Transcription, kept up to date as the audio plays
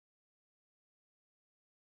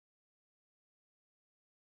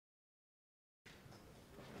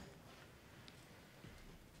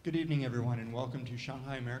Good evening, everyone, and welcome to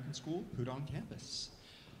Shanghai American School, Pudong campus.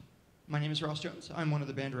 My name is Ross Jones. I'm one of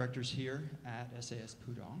the band directors here at SAS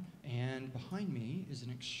Pudong, and behind me is an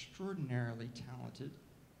extraordinarily talented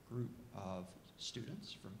group of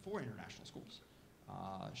students from 4 international schools.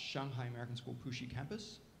 Shanghai American School Puxi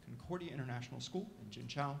campus, Concordia International School in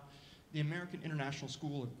Jinqiao, the American International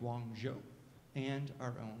School of Guangzhou, and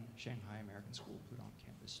our own Shanghai American School Pudong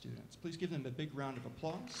campus students. Please give them a big round of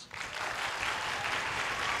applause.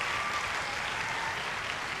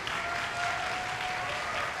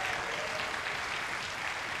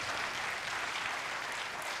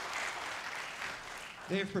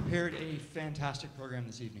 They have prepared a fantastic program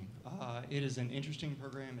this evening. It is an interesting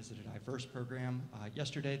program, it's a diverse program.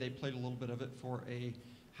 Yesterday they played a little bit of it for a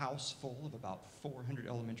house full of about 400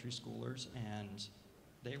 elementary schoolers, and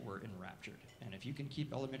they were enraptured. And if you can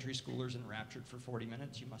keep elementary schoolers enraptured for 40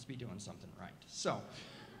 minutes, you must be doing something right. So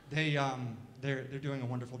they're doing a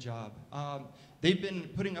wonderful job. They've been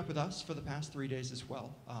putting up with us for the past 3 days as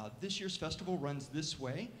well. This year's festival runs this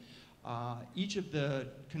way. Each of the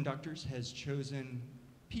conductors has chosen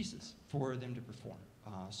pieces for them to perform.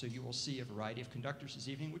 So you will see a variety of conductors this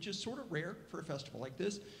evening, which is sort of rare for a festival like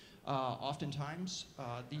this. Oftentimes,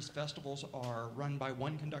 these festivals are run by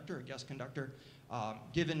one conductor, a guest conductor.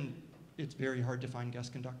 Given it's very hard to find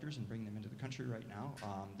guest conductors and bring them into the country right now,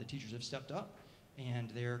 the teachers have stepped up and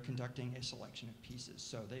they're conducting a selection of pieces.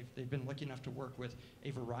 So they've been lucky enough to work with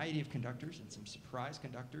a variety of conductors and some surprise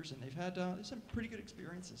conductors, and they've had some pretty good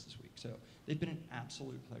experiences this week. So they've been an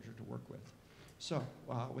absolute pleasure to work with. So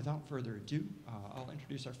without further ado, I'll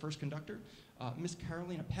introduce our first conductor. Miss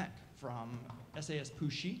Carolina Peck from SAS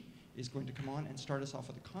Puxi is going to come on and start us off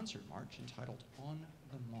with a concert march entitled On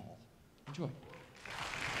the Mall. Enjoy.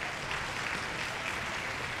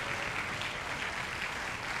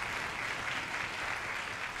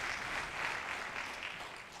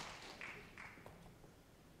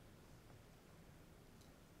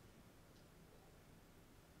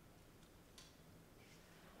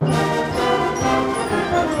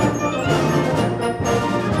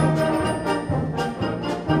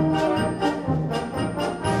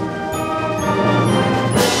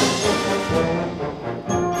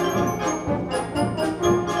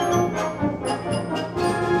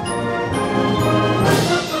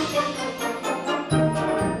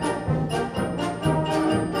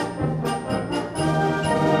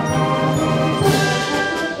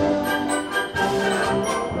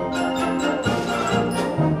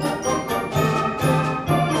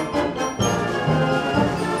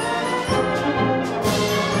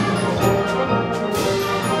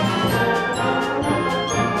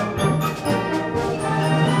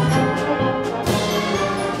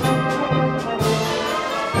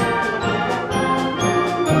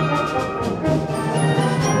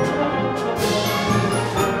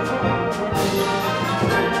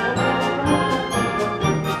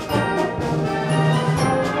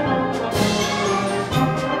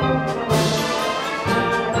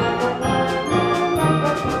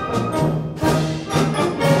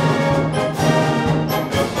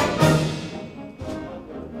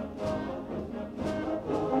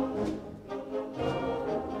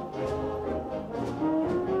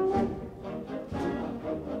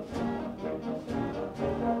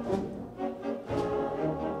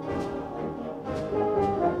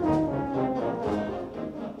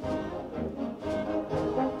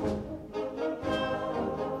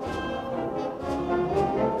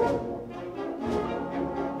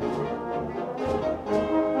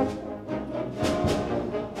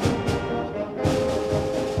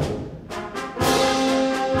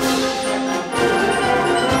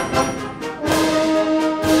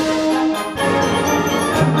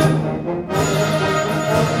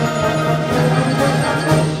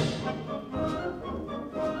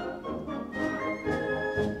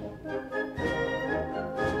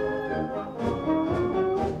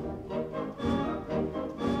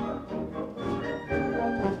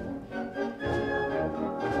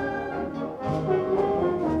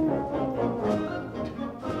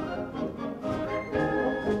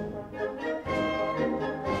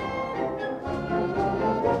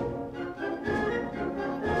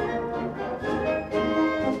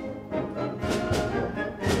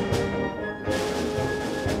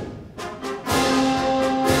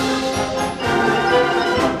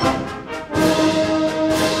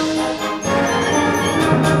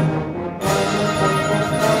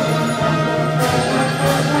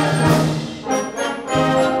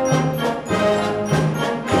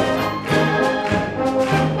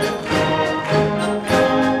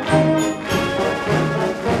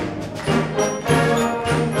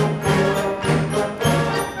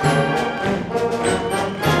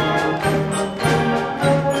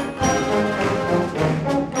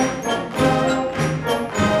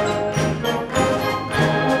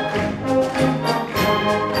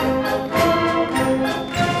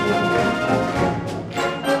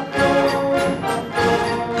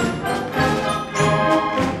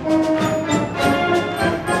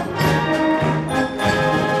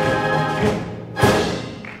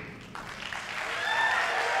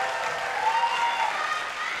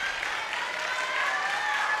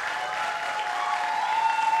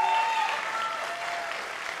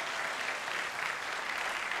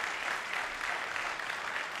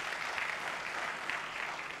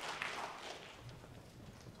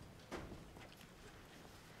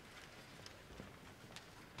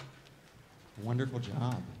 Wonderful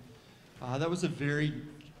job. That was a very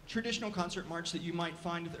traditional concert march that you might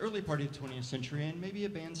find at the early part of the 20th century and maybe a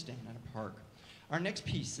bandstand at a park. Our next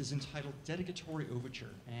piece is entitled Dedicatory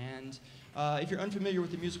Overture. And if you're unfamiliar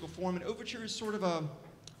with the musical form, an overture is sort of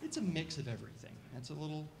it's a mix of everything.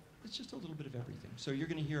 It's just a little bit of everything. So you're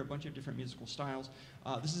going to hear a bunch of different musical styles.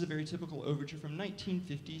 This is a very typical overture from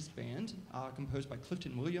 1950s band, composed by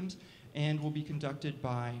Clifton Williams, and will be conducted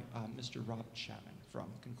by Mr. Rob Chapman from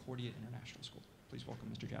Concordia International School. Please welcome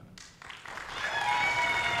Mr. Chapman.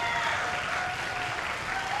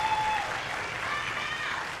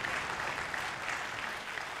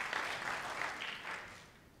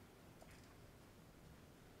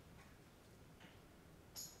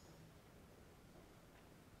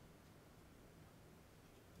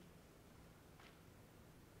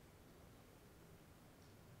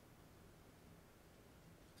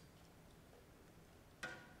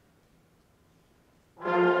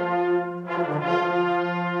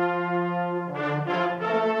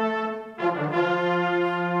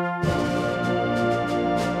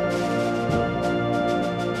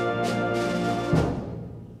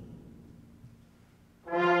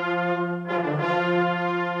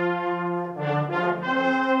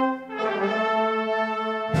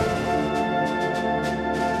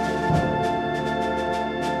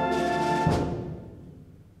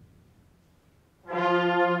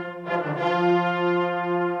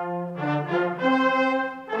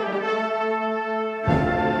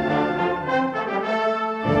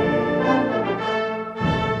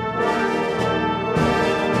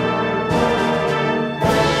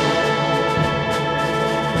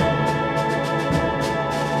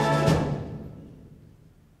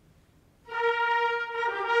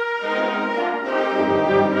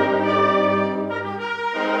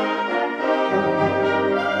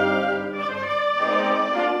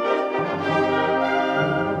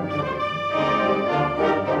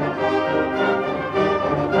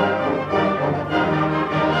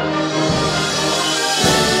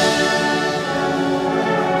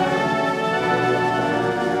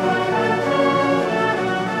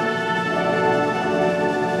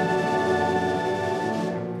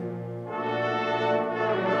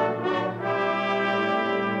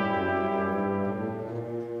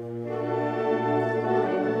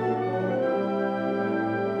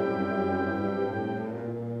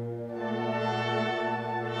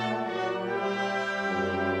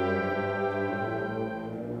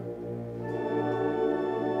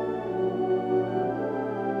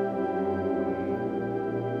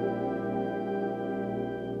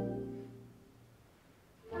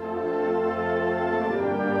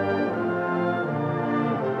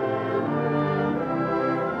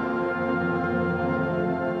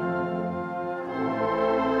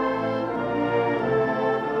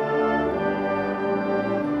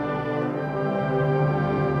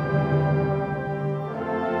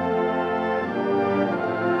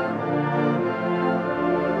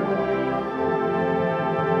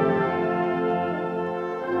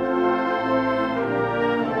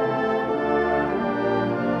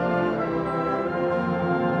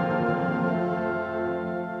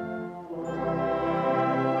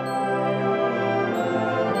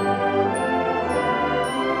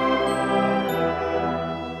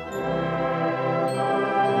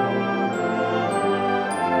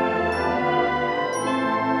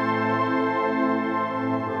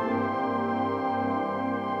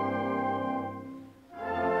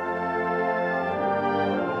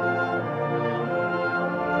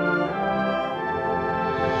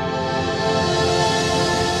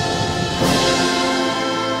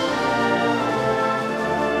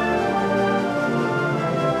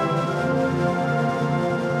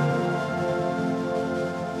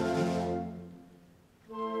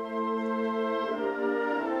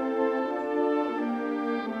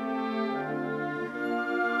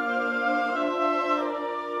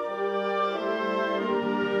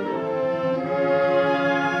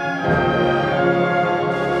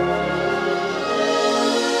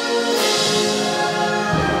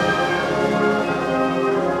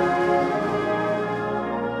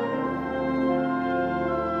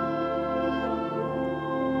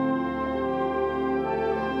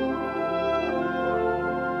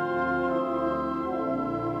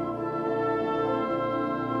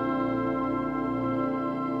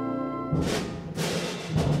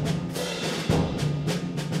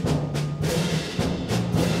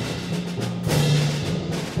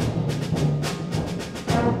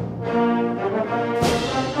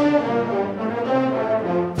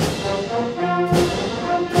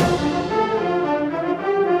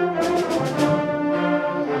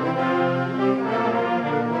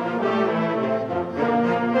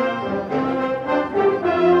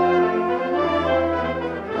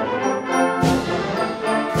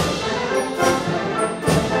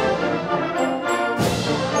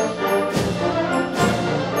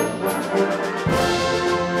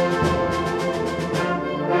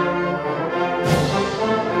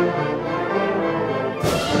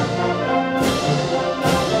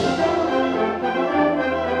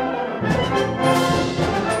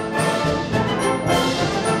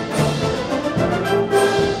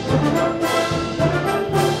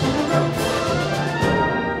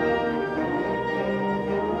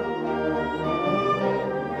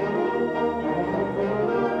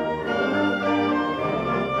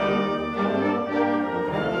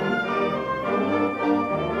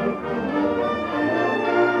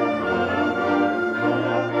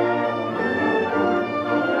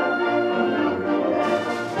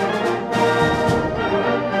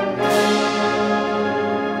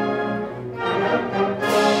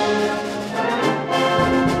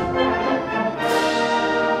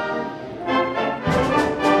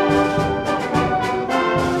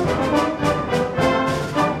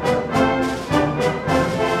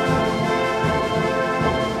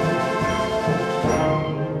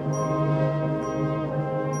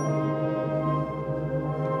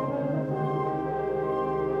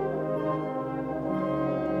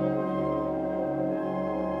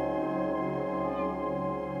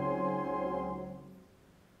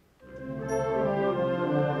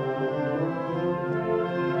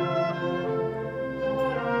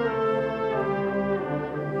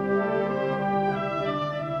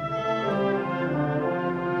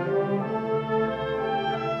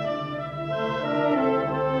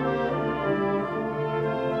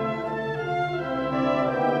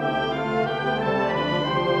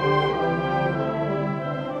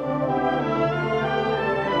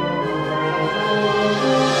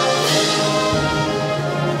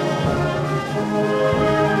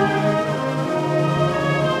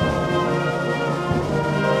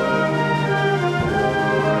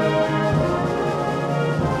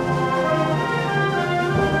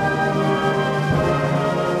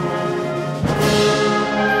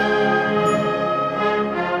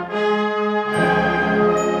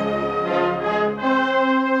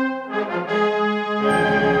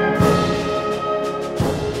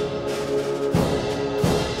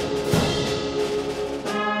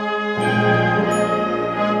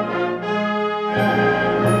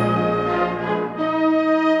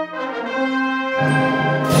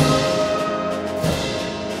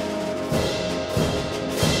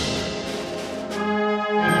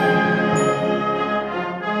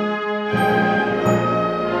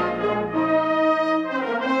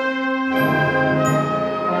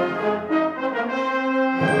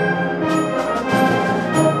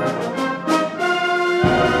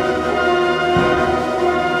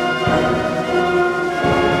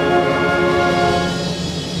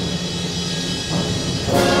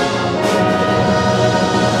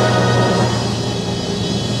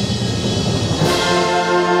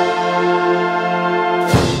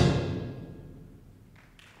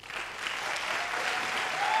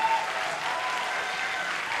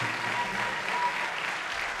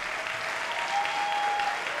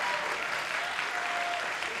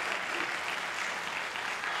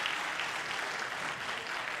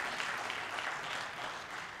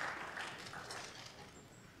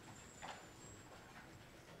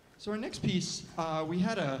 So our next piece, we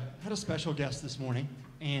had a special guest this morning,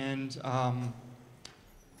 and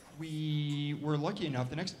we were lucky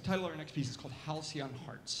enough. The next title of our next piece is called Halcyon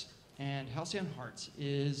Hearts, and Halcyon Hearts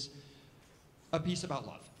is a piece about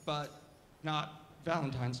love, but not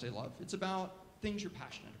Valentine's Day love. It's about things you're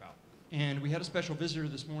passionate about. And we had a special visitor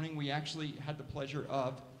this morning. We actually had the pleasure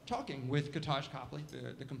of talking with Kataj Copley,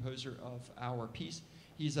 the composer of our piece.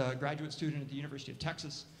 He's a graduate student at the University of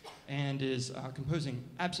Texas and is composing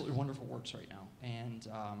absolutely wonderful works right now. And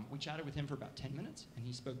we chatted with him for about 10 minutes, and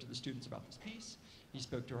he spoke to the students about this piece. He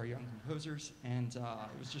spoke to our young composers, and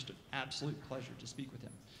it was just an absolute pleasure to speak with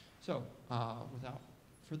him. So without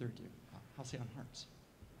further ado, Halcyon Hearts.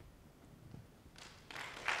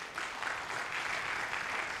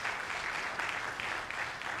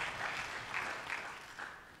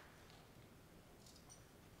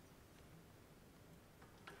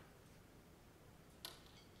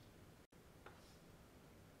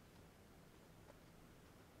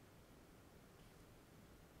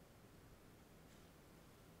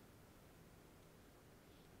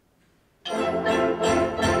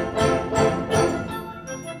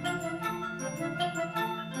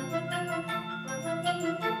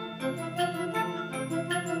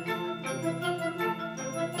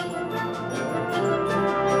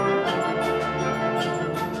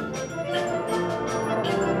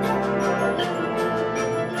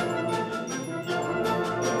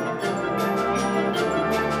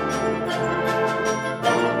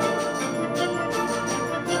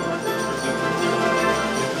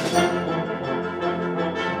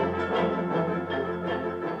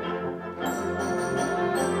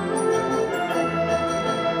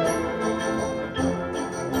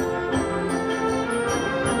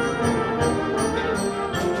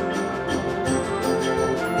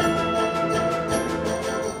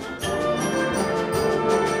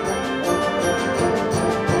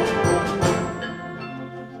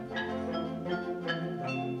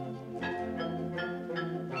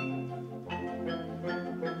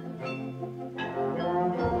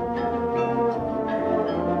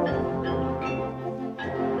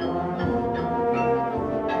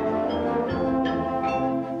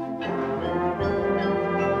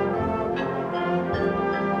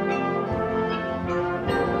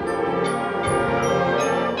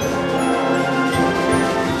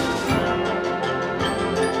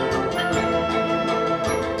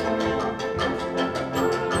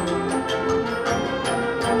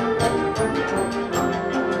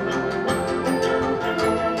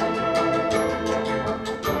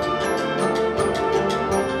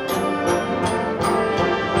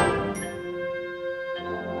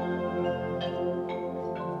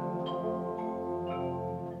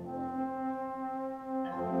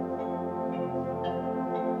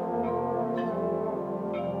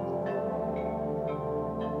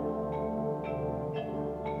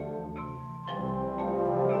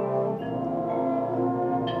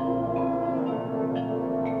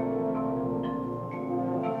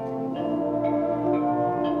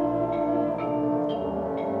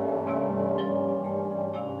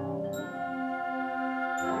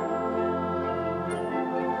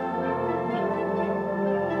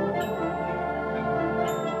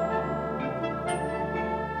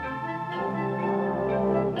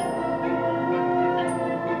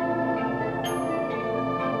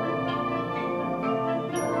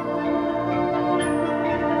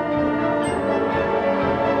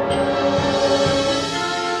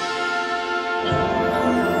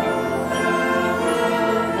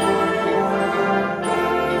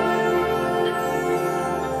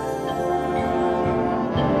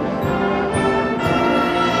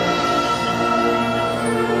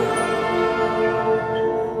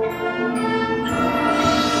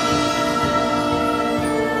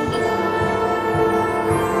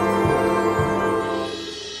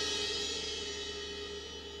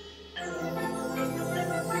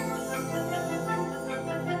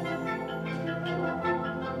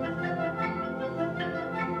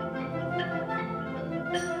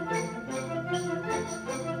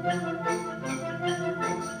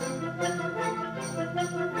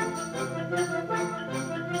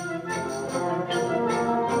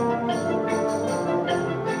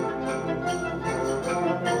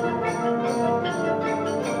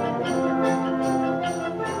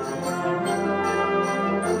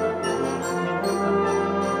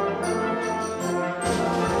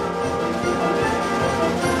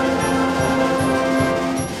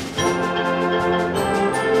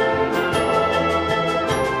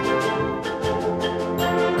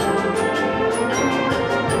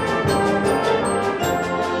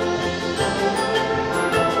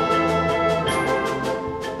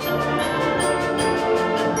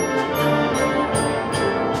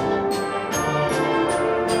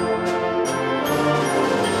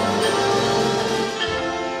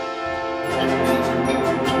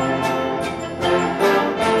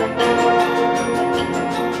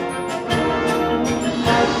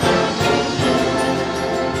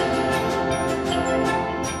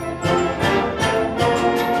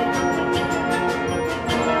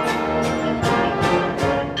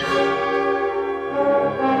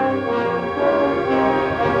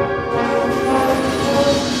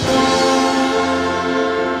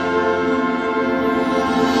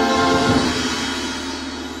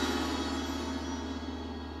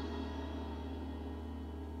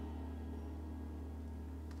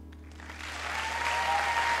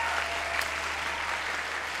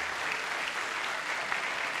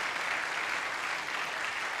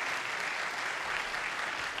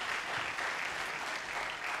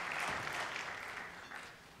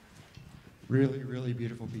 Really, really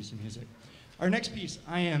beautiful piece of music. Our next piece,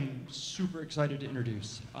 I am super excited to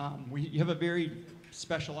introduce. We have a very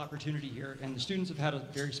special opportunity here, and the students have had a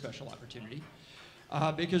very special opportunity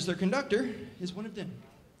because their conductor is one of them.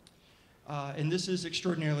 And this is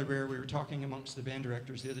extraordinarily rare. We were talking amongst the band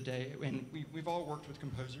directors the other day, and we've all worked with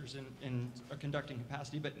composers in a conducting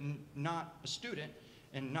capacity, but not a student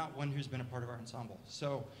and not one who's been a part of our ensemble.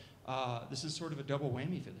 So this is sort of a double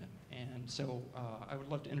whammy for them. And so I would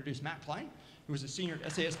love to introduce Matt Klein, who is a senior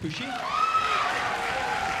at SAS Pouchy. And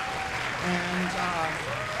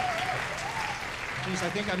geez, I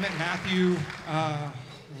think I met Matthew,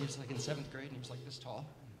 he was like in 7th grade, and he was like this tall.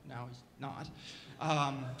 Now he's not.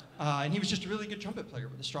 And he was just a really good trumpet player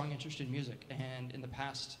with a strong interest in music. And in the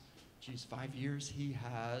past, 5 years, he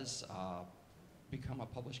has become a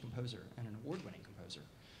published composer and an award-winning composer.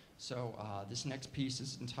 So this next piece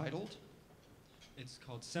is entitled? It's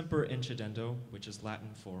called Semper Incidendo, which is Latin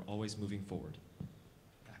for always moving forward.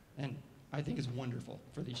 And I think it's wonderful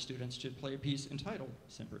for these students to play a piece entitled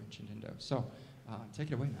Semper Incidendo. So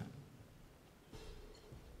take it away, Matt.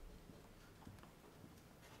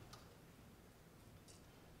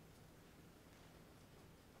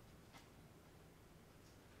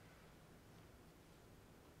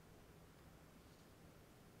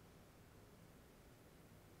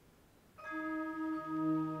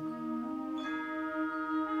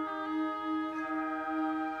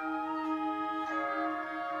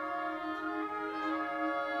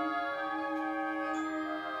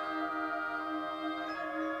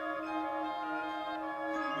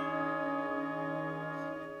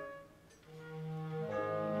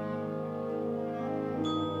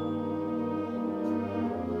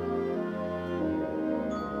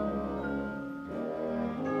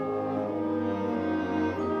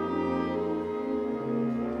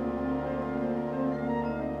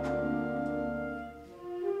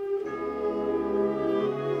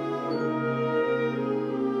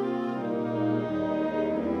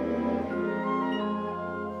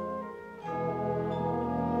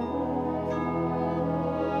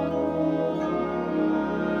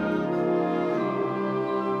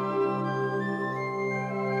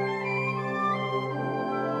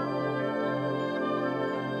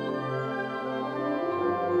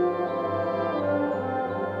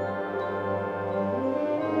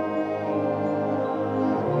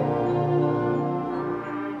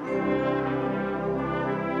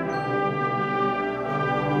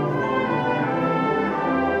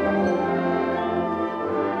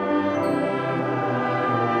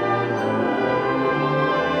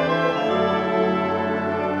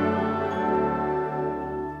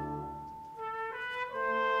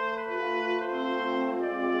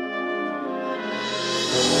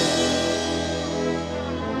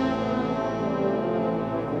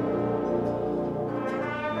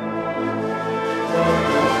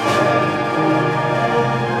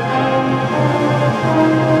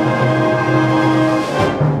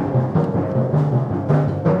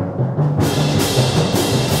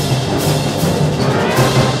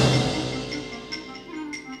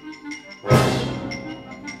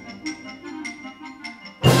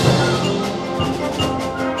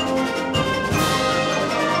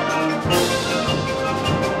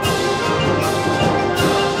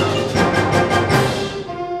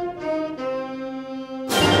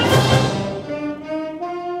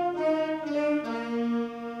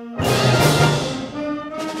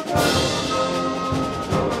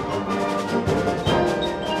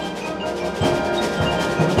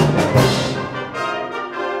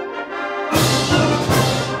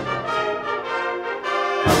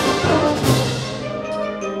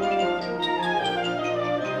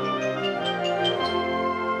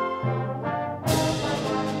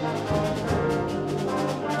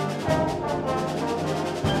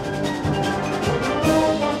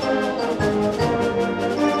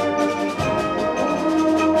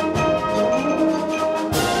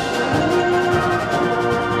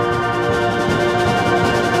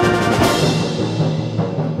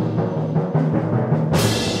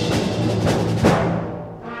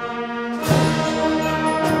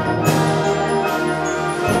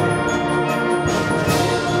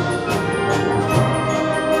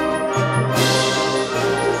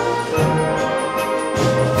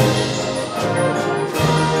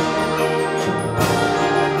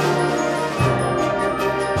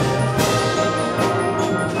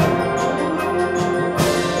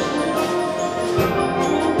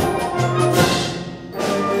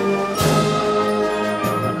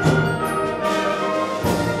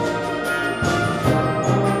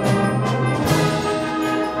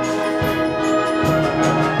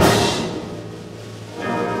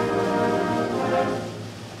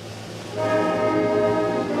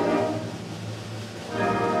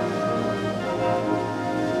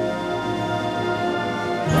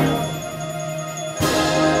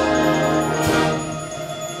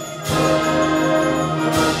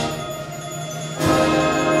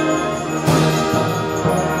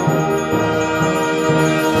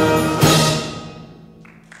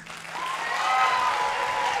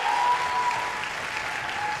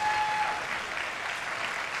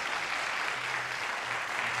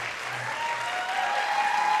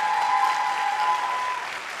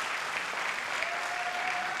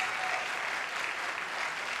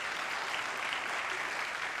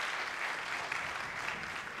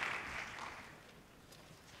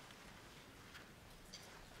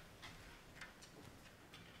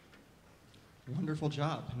 Wonderful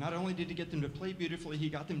job. Not only did he get them to play beautifully, he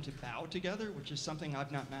got them to bow together, which is something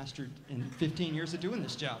I've not mastered in 15 years of doing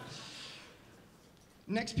this job.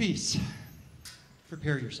 Next piece,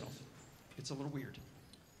 prepare yourself. It's a little weird.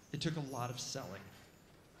 It took a lot of selling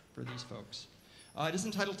for these folks. It is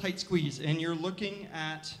entitled Tight Squeeze, and you're looking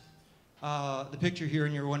at the picture here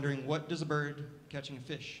and you're wondering, what does a bird catching a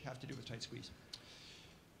fish have to do with Tight Squeeze?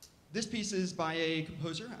 This piece is by a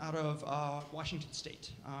composer out of Washington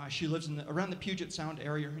State. She lives around the Puget Sound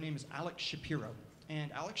area. Her name is Alex Shapiro. And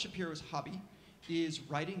Alex Shapiro's hobby is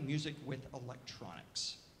writing music with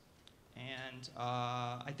electronics. And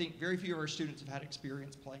I think very few of our students have had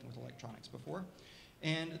experience playing with electronics before.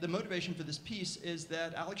 And the motivation for this piece is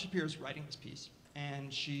that Alex Shapiro is writing this piece,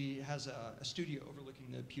 and she has a studio overlooking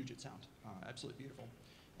the Puget Sound. Absolutely beautiful.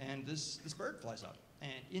 And this bird flies up,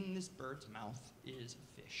 and in this bird's mouth is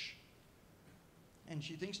a fish. And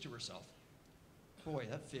she thinks to herself, boy,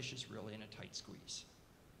 that fish is really in a tight squeeze.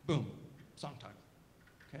 Boom, song title.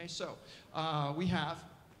 Okay, so we have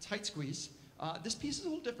Tight Squeeze. This piece is a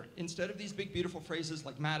little different. Instead of these big, beautiful phrases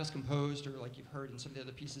like Matt is composed, or like you've heard in some of the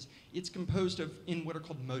other pieces, it's composed of in what are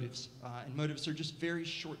called motives. And motives are just very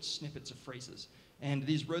short snippets of phrases. And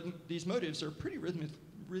these motives are pretty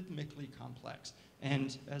rhythmically complex.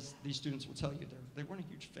 And as these students will tell you, they weren't a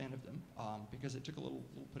huge fan of them because it took a little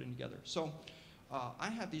putting together. So I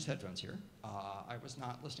have these headphones here. I was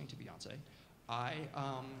not listening to Beyonce. I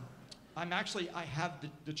have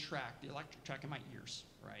the track, the electric track in my ears,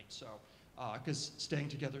 right? So, because staying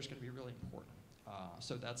together is going to be really important.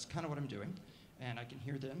 So that's kind of what I'm doing. And I can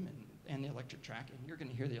hear them and the electric track, and you're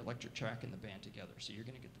going to hear the electric track and the band together. So you're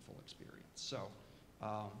going to get the full experience. So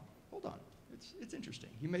hold on. It's interesting.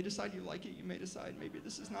 You may decide you like it. You may decide maybe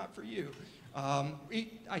this is not for you.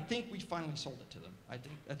 I think we finally sold it to them.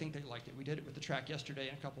 I think they liked it. We did it with the track yesterday,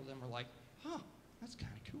 and a couple of them were like, huh, that's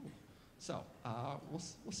kind of cool. So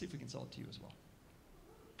we'll see if we can sell it to you as well.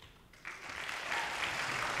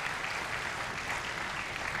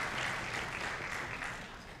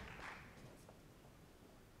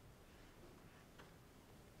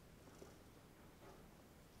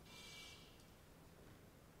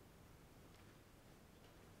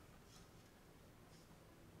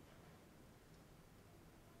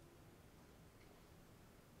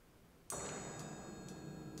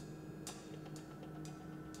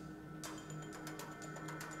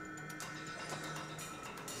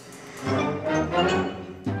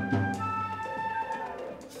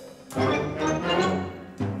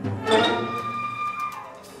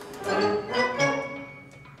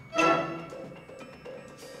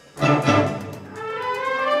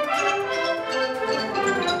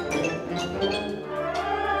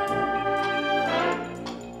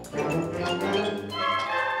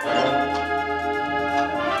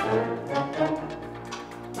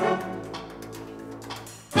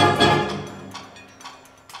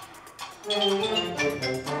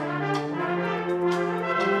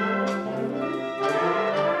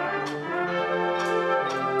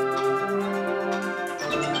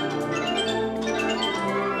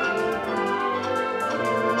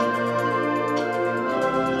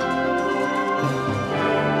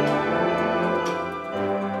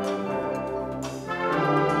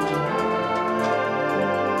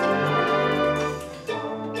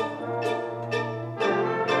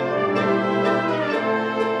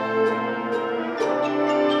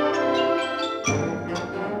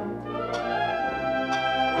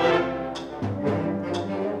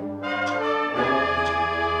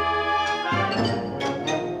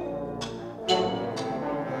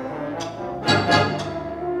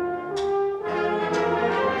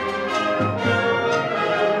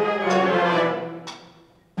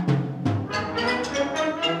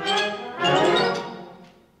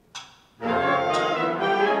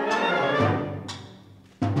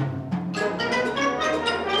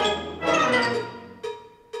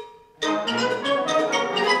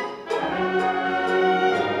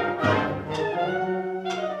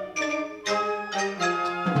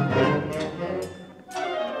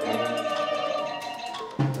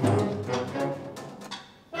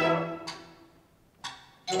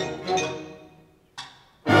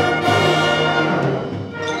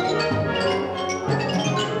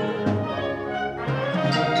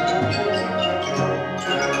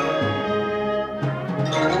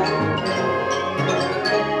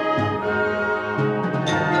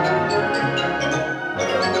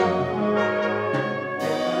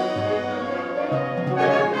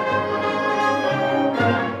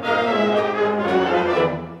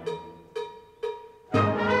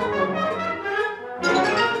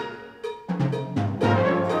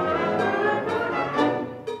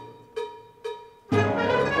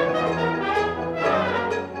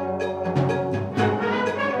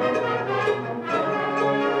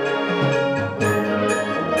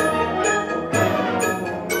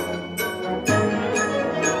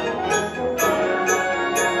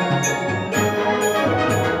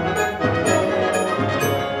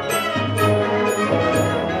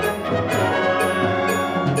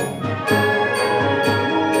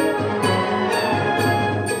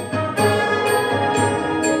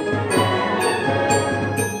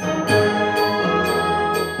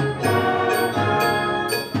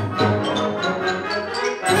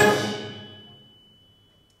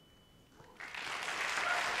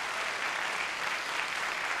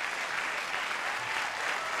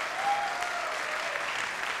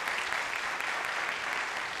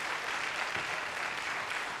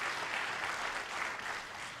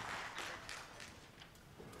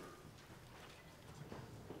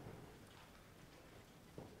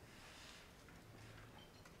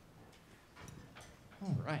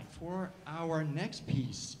 right, for our next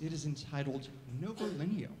piece, it is entitled Novo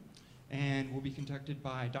Lineo, and will be conducted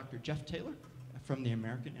by Dr. Jeff Taylor from the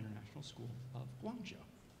American International School of Guangzhou.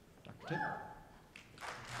 Dr. Taylor.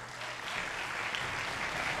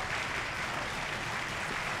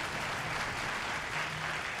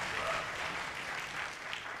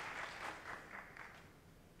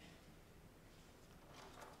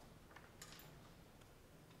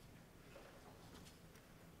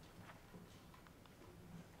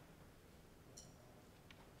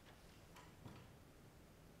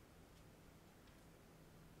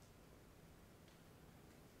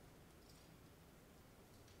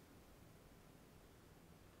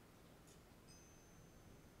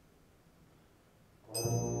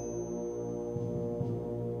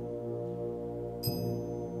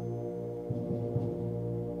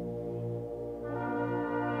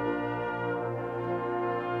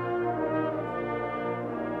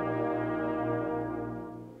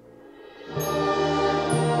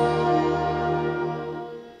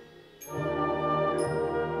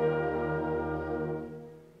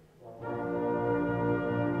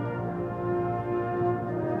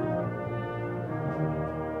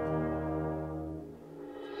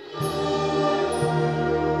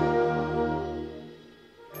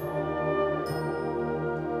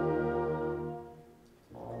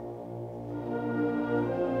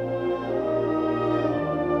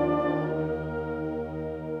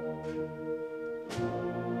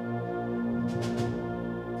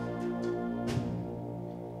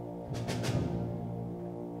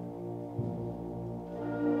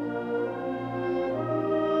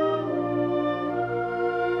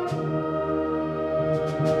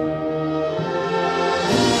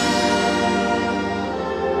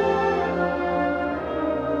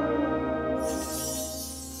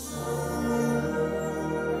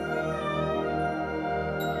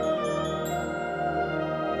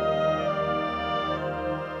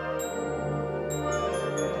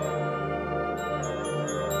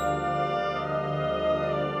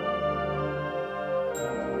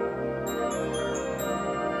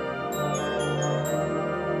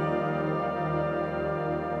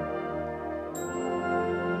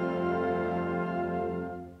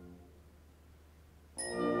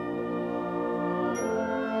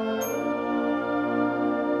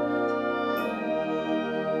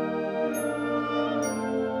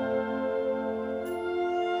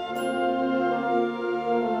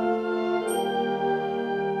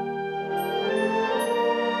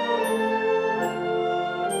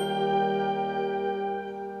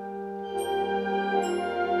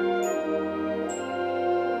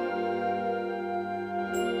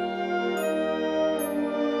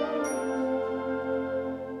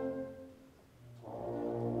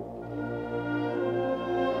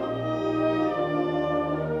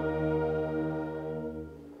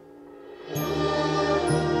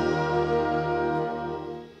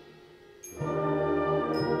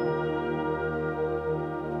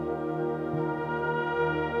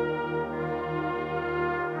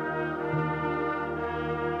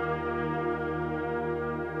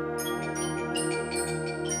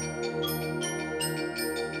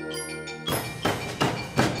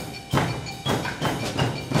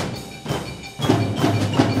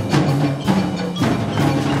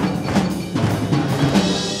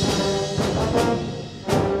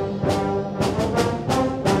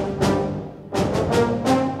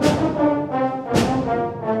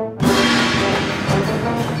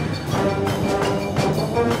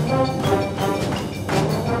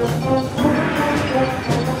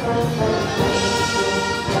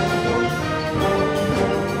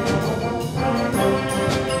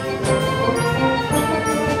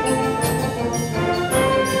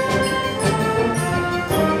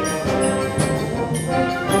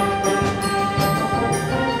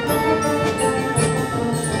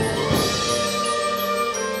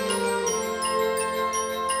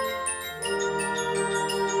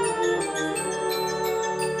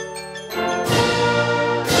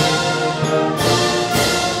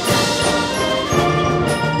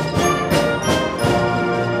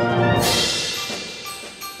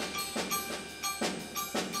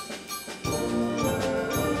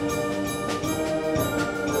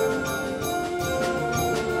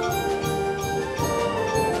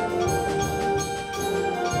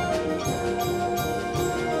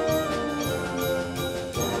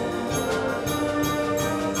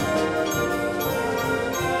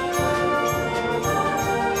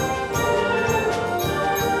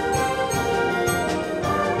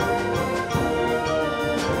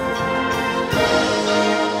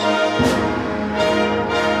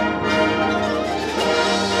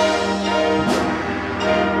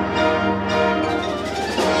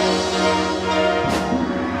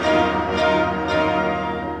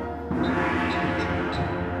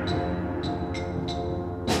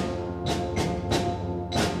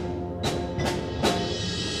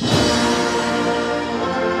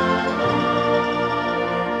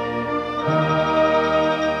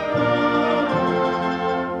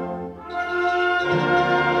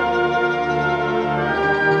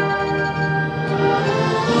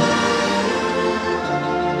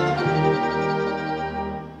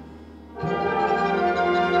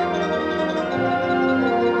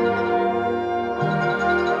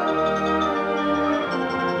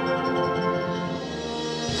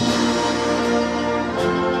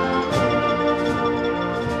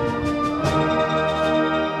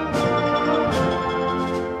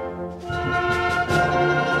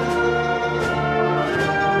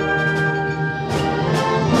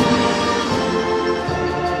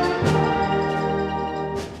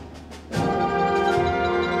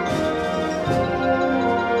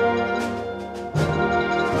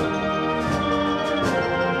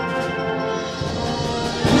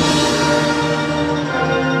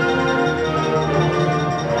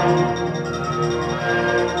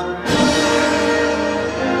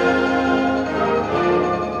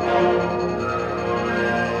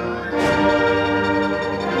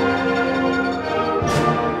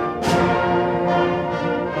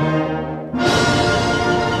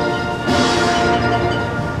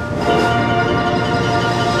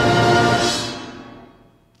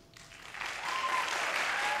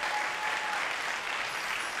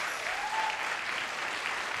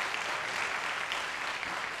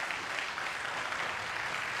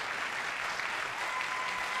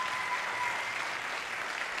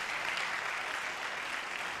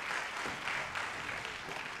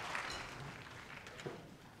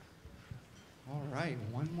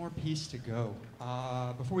 piece to go.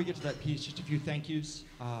 Before we get to that piece, just a few thank yous.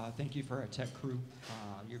 Thank you for our tech crew.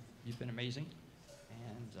 You've been amazing.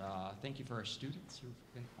 And thank you for our students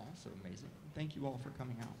who've been also amazing. Thank you all for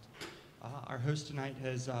coming out. Our host tonight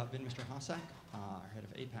has been Mr. Hossack, our head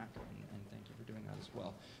of APAC, and thank you for doing that as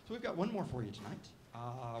well. So we've got one more for you tonight.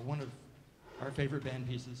 One of our favorite band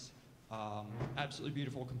pieces. Absolutely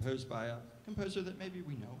beautiful, composed by a composer that maybe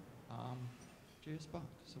we know, J.S. Bach.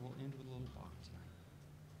 So we'll end with a little Bach tonight.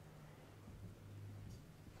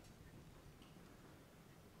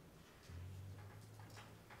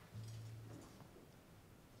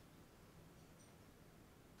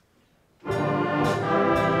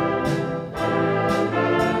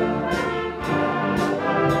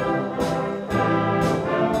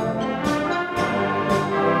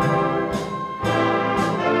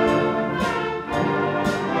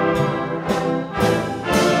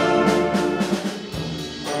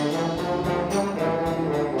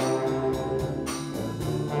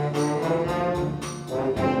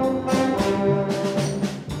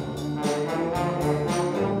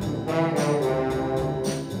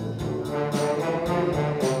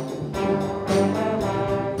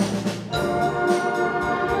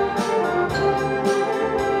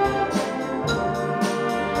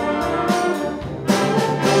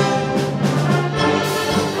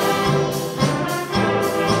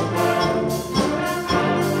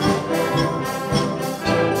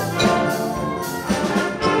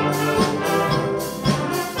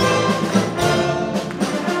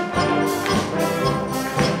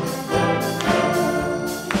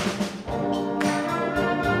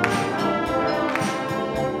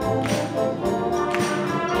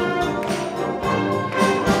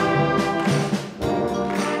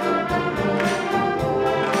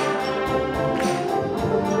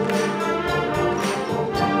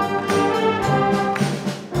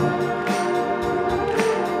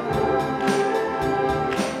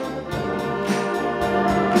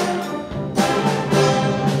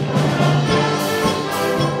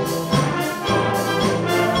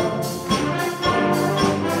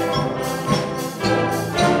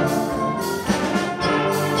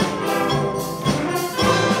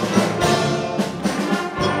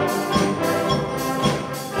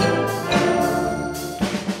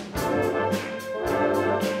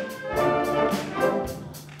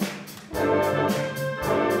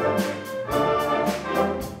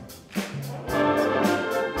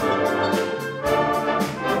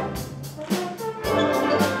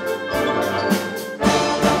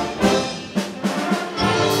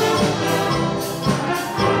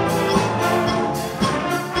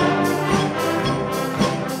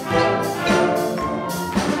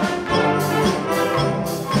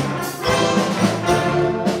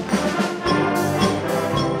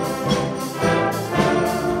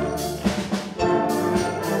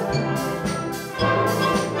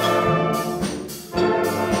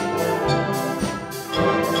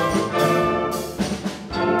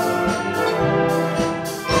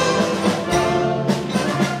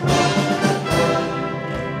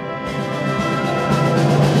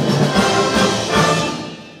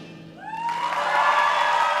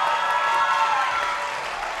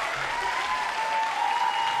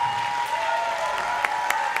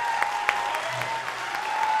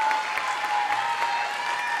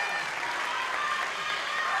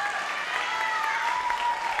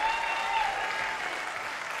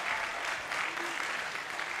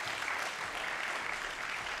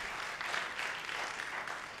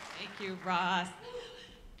 Thank you, Ross.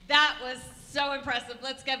 That was so impressive.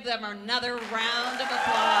 Let's give them another round of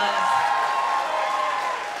applause.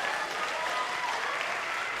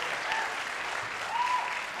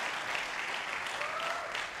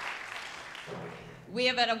 We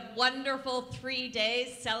have had a wonderful 3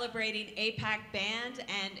 days celebrating APAC Band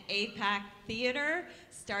and APAC Theater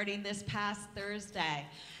starting this past Thursday.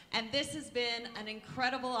 And this has been an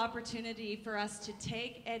incredible opportunity for us to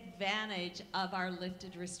take advantage of our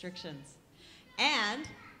lifted restrictions. And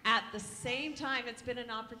at the same time, it's been an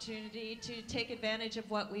opportunity to take advantage of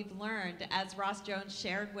what we've learned, as Ross Jones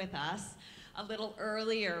shared with us a little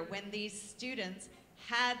earlier, when these students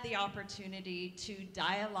had the opportunity to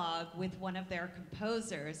dialogue with one of their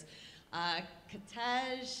composers,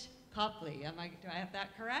 Katej Copley. Do I have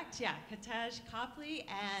that correct? Yeah, Katej Copley,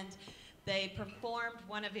 and they performed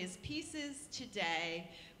one of his pieces today,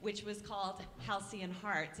 which was called Halcyon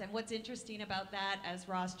Hearts. And what's interesting about that, as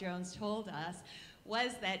Ross Jones told us,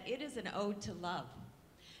 was that it is an ode to love.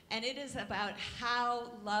 And it is about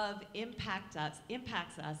how love impacts us,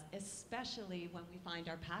 especially when we find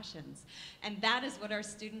our passions. And that is what our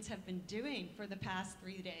students have been doing for the past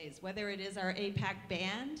 3 days, whether it is our APAC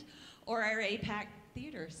Band or our APAC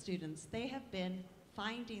theater students, they have been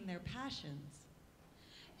finding their passions.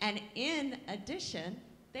 And in addition,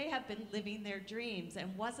 they have been living their dreams.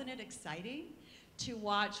 And wasn't it exciting to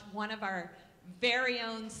watch one of our very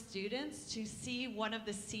own students, to see one of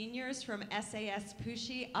the seniors from SAS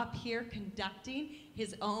Pushi up here conducting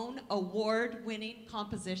his own award-winning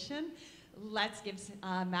composition? Let's give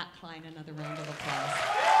Matt Klein another round of applause.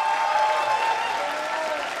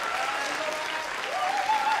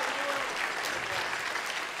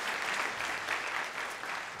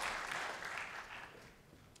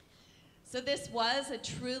 So this was a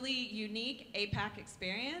truly unique APAC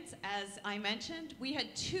experience. As I mentioned, we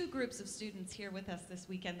had 2 groups of students here with us this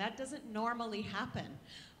weekend. That doesn't normally happen.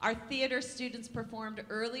 Our theater students performed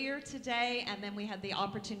earlier today, and then we had the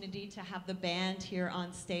opportunity to have the band here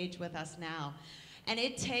on stage with us now. And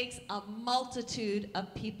it takes a multitude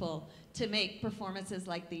of people to make performances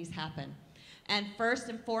like these happen. And first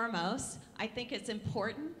and foremost, I think it's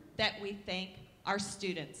important that we thank our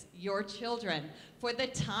students, your children, for the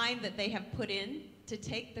time that they have put in to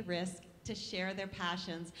take the risk to share their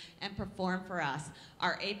passions and perform for us.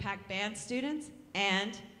 Our APAC Band students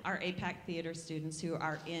and our APAC Theater students who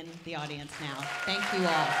are in the audience now. Thank you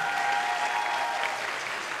all.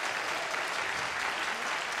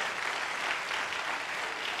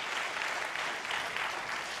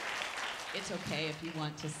 It's okay if you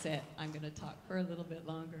want to sit. I'm going to talk for a little bit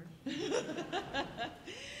longer.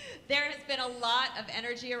 There has been a lot of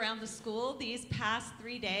energy around the school these past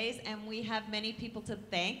 3 days, and we have many people to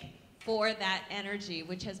thank for that energy,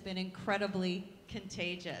 which has been incredibly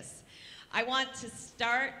contagious. I want to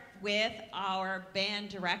start with our band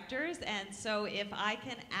directors, and so if I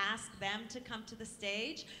can ask them to come to the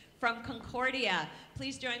stage. From Concordia,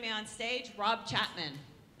 please join me on stage, Rob Chapman.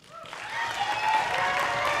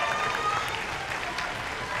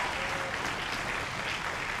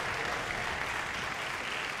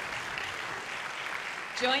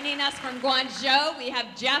 Joining us from Guangzhou, we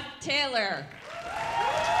have Jeff Taylor.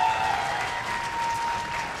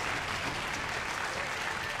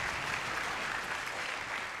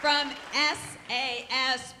 From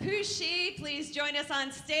SAS Pushi, please join us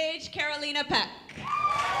on stage, Carolina Peck.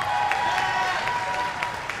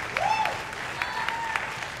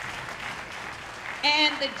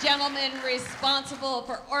 And the gentleman responsible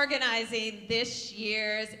for organizing this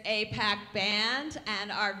year's APAC Band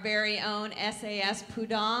and our very own SAS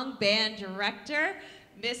Pudong Band Director,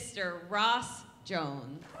 Mr. Ross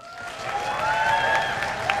Jones.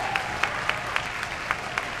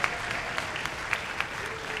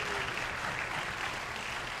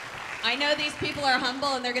 I know these people are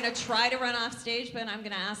humble and they're going to try to run off stage, but I'm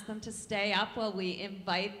going to ask them to stay up while we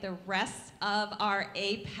invite the rest of our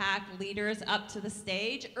APAC leaders up to the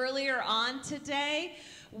stage. Earlier on today,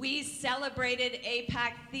 we celebrated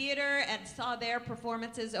APAC Theater and saw their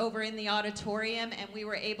performances over in the auditorium, and we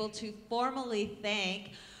were able to formally thank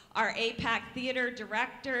our APAC Theater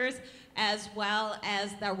directors as well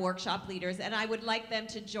as their workshop leaders. And I would like them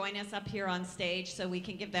to join us up here on stage so we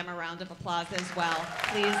can give them a round of applause as well.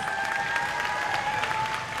 Please.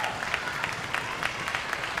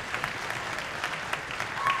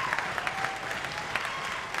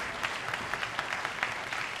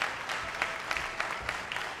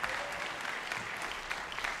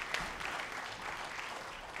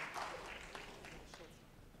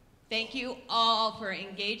 Thank you all for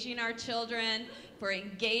engaging our children, for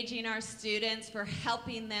engaging our students, for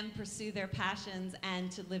helping them pursue their passions and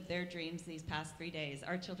to live their dreams these past 3 days.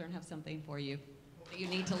 Our children have something for you. You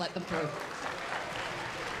need to let them through.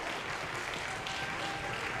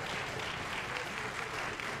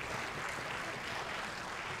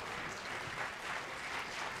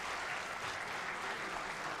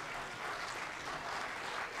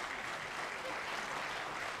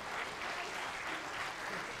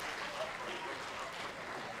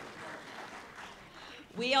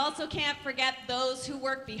 We also can't forget those who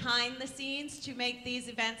work behind the scenes to make these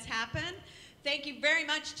events happen. Thank you very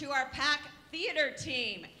much to our PAC theater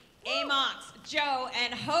team, Amos, Joe,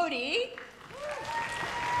 and Hody.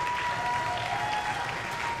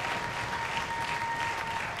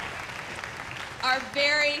 Our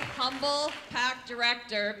very humble PAC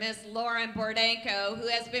director, Ms. Lauren Bordenko, who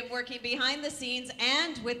has been working behind the scenes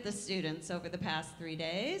and with the students over the past 3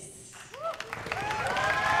 days.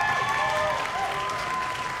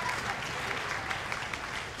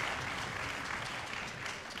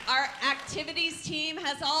 Our activities team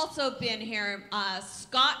has also been here,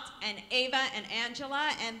 Scott and Ava and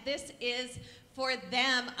Angela, and this is for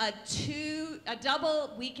them a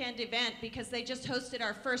double weekend event because they just hosted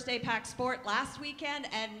our first APAC Sport last weekend,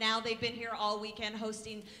 and now they've been here all weekend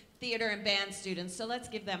hosting theater and band students. So let's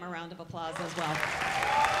give them a round of applause as well.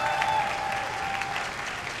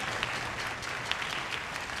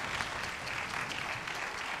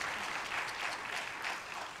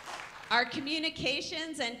 Our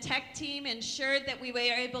communications and tech team ensured that we were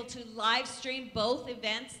able to live stream both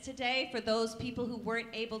events today for those people who weren't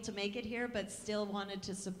able to make it here but still wanted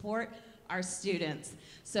to support our students.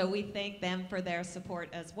 So we thank them for their support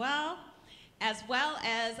as well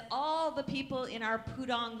as all the people in our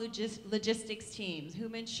Pudong logistics teams who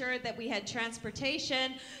ensured that we had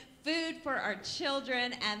transportation, food for our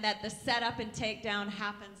children, and that the setup and takedown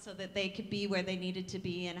happened so that they could be where they needed to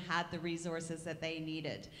be and had the resources that they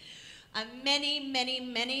needed. Many, many,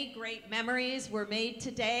 many great memories were made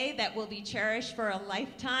today that will be cherished for a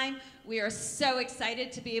lifetime. We are so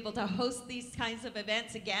excited to be able to host these kinds of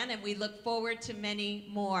events again, and we look forward to many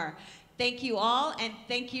more. Thank you all, and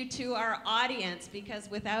thank you to our audience,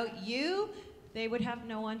 because without you, they would have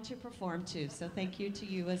no one to perform to. So thank you to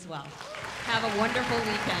you as well. Have a wonderful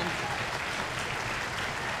weekend.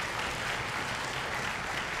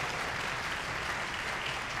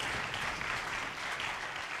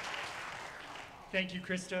 Thank you,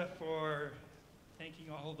 Krista, for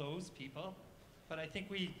thanking all those people. But I think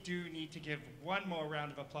we do need to give one more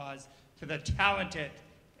round of applause to the talented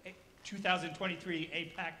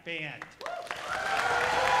 2023 APAC Band.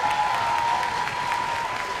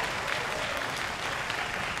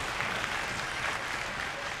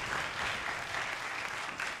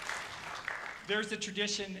 There's a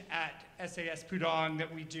tradition at SAS Pudong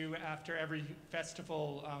that we do after every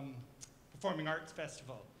festival, performing arts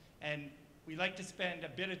festival. And we like to spend a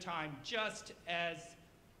bit of time, just as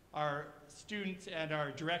our students and our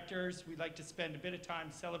directors, we like to spend a bit of time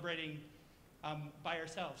celebrating by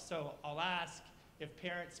ourselves. So I'll ask if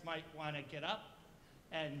parents might want to get up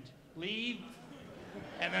and leave,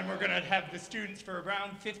 and then we're going to have the students for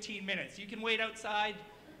around 15 minutes. You can wait outside,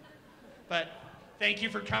 but thank you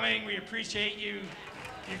for coming. We appreciate you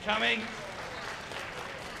coming.